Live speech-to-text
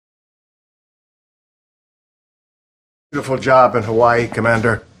Beautiful job in Hawaii,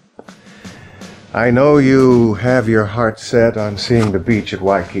 Commander. I know you have your heart set on seeing the beach at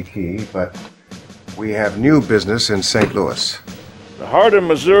Waikiki, but we have new business in St. Louis. The heart of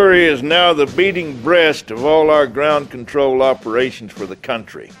Missouri is now the beating breast of all our ground control operations for the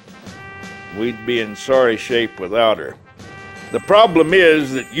country. We'd be in sorry shape without her. The problem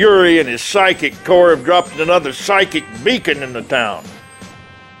is that Yuri and his psychic corps have dropped another psychic beacon in the town.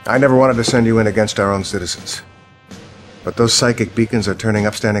 I never wanted to send you in against our own citizens. But those psychic beacons are turning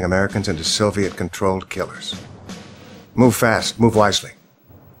upstanding Americans into Soviet-controlled killers. Move fast, move wisely.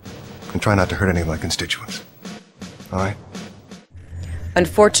 And try not to hurt any of my constituents. All right?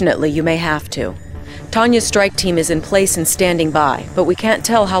 Unfortunately, you may have to. Tanya's strike team is in place and standing by, but we can't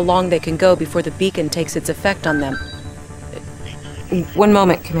tell how long they can go before the beacon takes its effect on them. One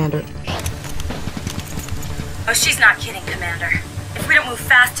moment, Commander. Oh, she's not kidding, Commander. If we don't move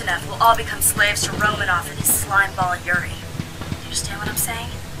fast enough, we'll all become slaves to Romanov and his slime ball Yuri. Do you understand what I'm saying?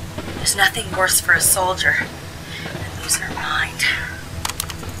 There's nothing worse for a soldier than losing her mind.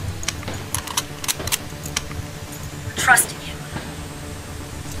 We're trusting you.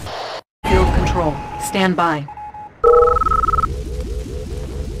 Field control. Stand by.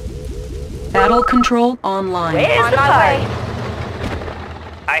 Battle control online. Where's the party?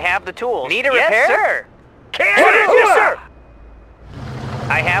 I have the tools. Need a repair? Yes, sir. Yes, sir.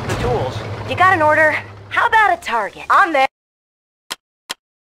 I have the tools. You got an order? How about a target? On there.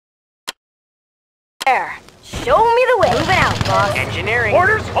 There. Show me the way. Moving out, boss. Engineering.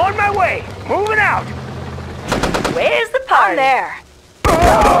 Orders on my way. Moving out. Where's the party? On there.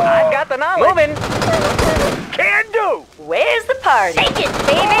 I've got the knowledge. Moving. Can do. Where's the party? Take it,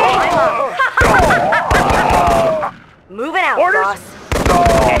 baby. Moving out, orders. boss.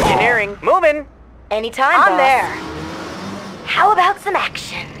 Engineering. Moving. Anytime, boss. On there. How about some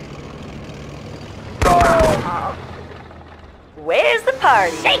action? Where's the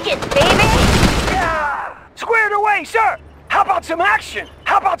party? Take it, baby! Squared away, sir! How about some action?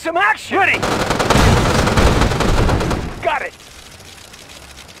 How about some action? Ready! Got it!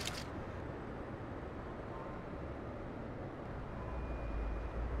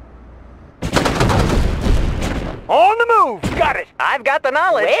 On the move! Got it! I've got the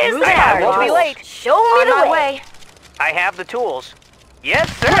knowledge! Where's the party? Won't be late! Show me the way! I have the tools. Yes,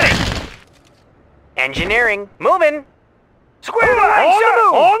 sir. Ready. Engineering. Moving. Squared away, sir.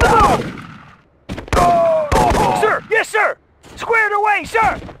 On the move. Sir. Yes, sir. Squared away,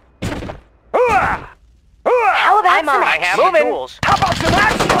 sir. How about some action? I have the tools. How about some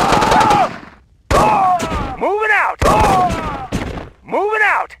action? Moving out. Moving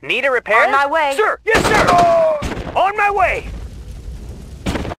out. Need a repair? On my way. Sir. Yes, sir. On my way.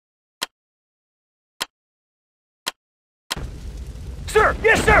 Sir!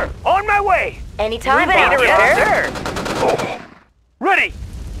 Yes, sir! On my way! Anytime, need a repair? Yes, sir! Oh. Ready!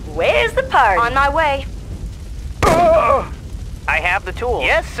 Where's the party? On my way. I have the tools.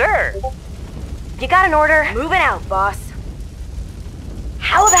 Yes, sir! You got an order? Moving out, boss.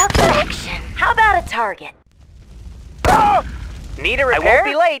 How about some action? How about a target? Need a repair? I won't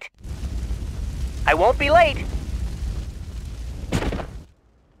be late. I won't be late.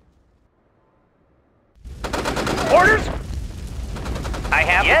 Orders? I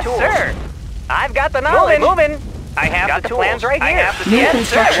have the tools. Yes, sir. I've got the knowledge. Moving. I have got the tools. Plans right here. I have the New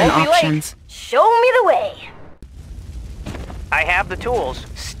construction options. Show me the way. I have the tools.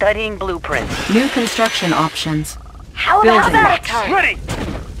 Studying blueprints. New construction options. How about Building. a target? Ready.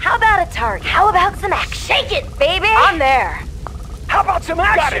 How about a target? How about some action? Shake it, baby. On there. How about some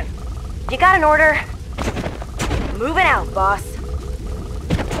action? You got an order? Moving out, boss.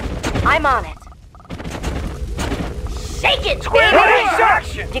 I'm on it. Shake it, baby!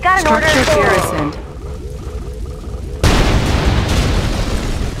 Action! You got an order? Structure garrisoned.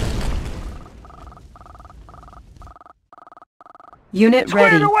 Unit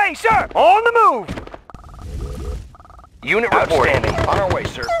ready. Squared away, sir! On the move! Unit reporting. On our way,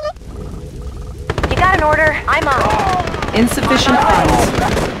 sir. You got an order? I'm on. Insufficient funds.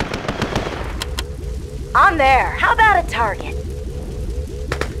 On there. How about a target?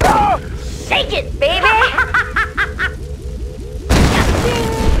 Shake it, baby!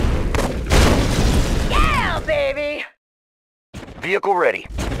 Yeah, baby! Vehicle ready.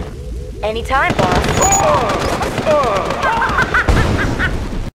 Anytime, boss.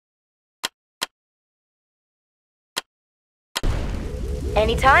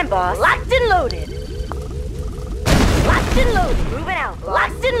 Anytime, boss. Locked and loaded. Locked and loaded. Moving out, boss.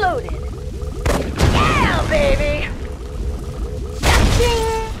 Locked and loaded. Yeah, baby!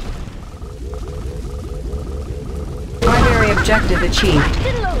 Primary objective achieved. Locked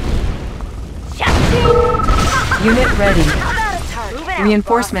and loaded. Unit ready. Move it out,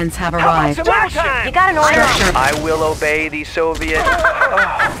 Reinforcements have arrived. boss. You got an order? Structure. I will obey the Soviet.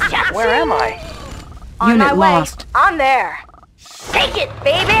 Oh, where am I? On my Unit way. lost. I'm there. Take it,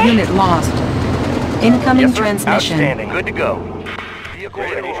 baby! Unit lost. Incoming Yes, sir. transmission. Outstanding. Good to go. Vehicle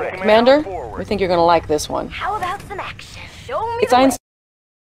ready. Commander, we think you're gonna like this one. How about some action? Show me It's the way.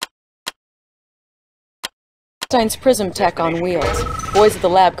 Einstein's prism tech on wheels. Boys at the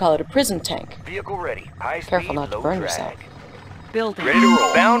lab call it a prism tank. Vehicle ready. High speed, Careful not to low burn drag. yourself. Building. Ready to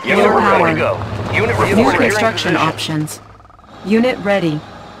roll. Bound. Yes, Low sir. power. Ready to go. Unit New reporting. construction Position. options. Unit ready.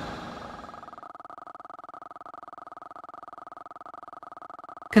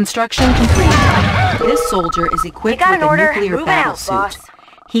 Construction complete. This soldier is You equipped got with an a order? nuclear Move it battle out, suit. boss.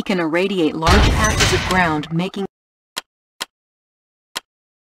 He can irradiate large patches of ground, making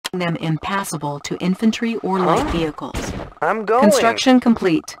them impassable to infantry or light vehicles. I'm going. Construction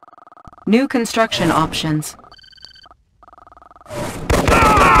complete. New construction options.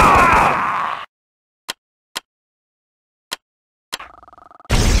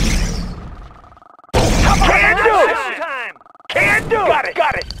 Can do. Can do. Got it.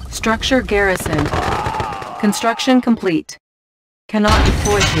 Got it. Structure garrisoned. Construction complete. Cannot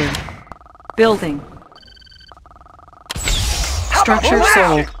deploy here. Building. Structure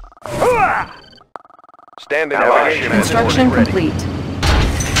sold. Standing Construction complete.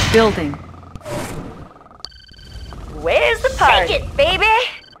 Building. Where's the party? Take it, baby!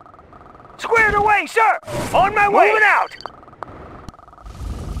 Squared away, sir. On my way. Moving out.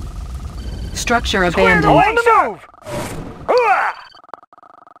 Structure Squared abandoned. away, on the move. Hooah!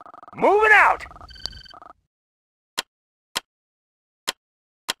 Moving out.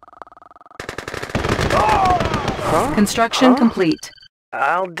 Construction complete.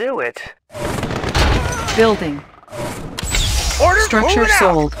 I'll do it. Building. Orders Structure moving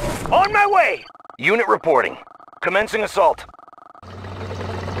sold. out. On my way. Unit reporting. Commencing assault.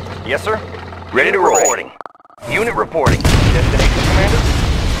 Yes, sir. Ready to roll. Reporting. Unit reporting. Destination,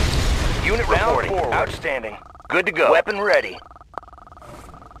 Commander. Unit reporting. Forward. Outstanding. Good to go. Weapon ready.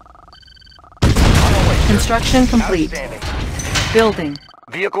 Construction complete. Outstanding. Building.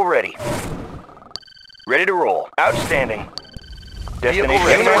 Vehicle ready. Ready to roll. Outstanding. Destination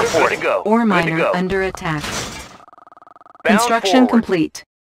ready. Unit reporting. Go. Ore Good to miner go. under attack. Bound Construction forward. complete.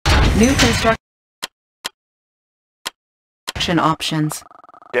 New construction options.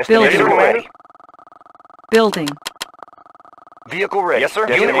 Destination Building. ready. Building. Vehicle ready. Yes, sir.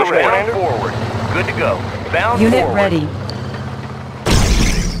 Unit ready. Bound forward. Good to go. Bound Unit forward. ready.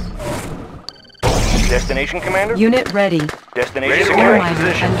 Destination, Commander. Unit ready. Destination Ore security miner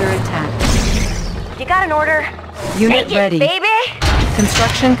position. under attack. You got an order? Unit Take ready. it, baby!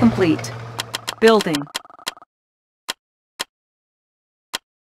 Construction complete. Building.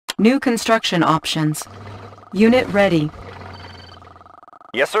 New construction options. Unit ready.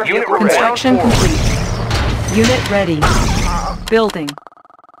 Yes, sir. Unit ready. Construction Bound forward. complete. Unit ready. Building.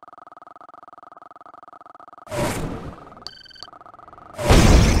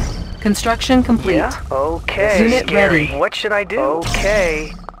 Construction complete. Yeah. Okay. Unit Scary. ready. What should I do?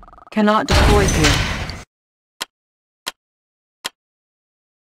 Okay. Cannot deploy here.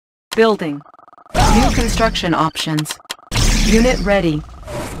 Building. New construction options. Unit ready.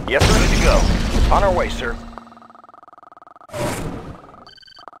 Yes, sir. Good to go. On our way, sir.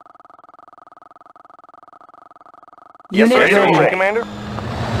 Yes, Unit sir. ready. Commander.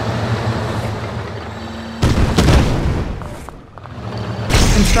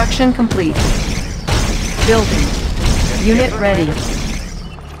 Construction complete. Building. Unit ready.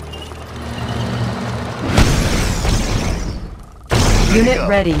 Unit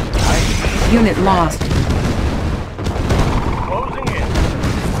ready. Unit lost. Closing in.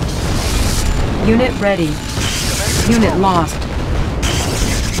 Unit ready. Unit lost.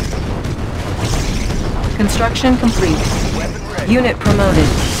 Construction complete. Weapon ready. Unit promoted.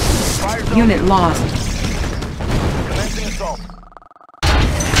 Fire zone. Unit lost. Commencing assault.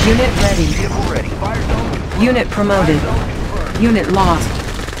 Unit ready. Vehicle ready. Fire zone confirmed. Unit promoted. Fire zone confirmed. Unit lost.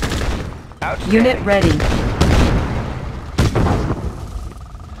 Outstanding. Unit ready.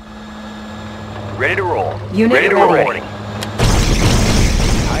 Ready to roll. Unit ready to ready. reporting.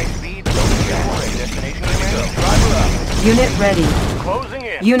 High speed. Vehicle ready. Destination ready to go. Driver up. Unit ready. Closing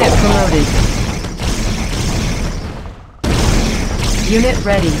in. Unit promoted. Unit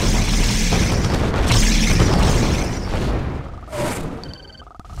ready.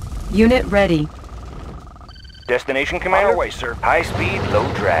 Unit ready. Destination, Commander. On our way, sir. High speed,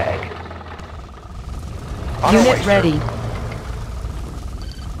 low drag. On our Unit way, sir. ready.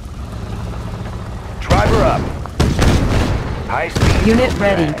 Driver up. High speed. Unit low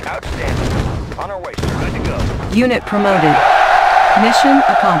ready. drag. Outstanding. On our way, sir. Good to go. Unit promoted. Mission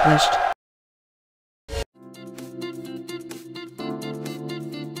accomplished.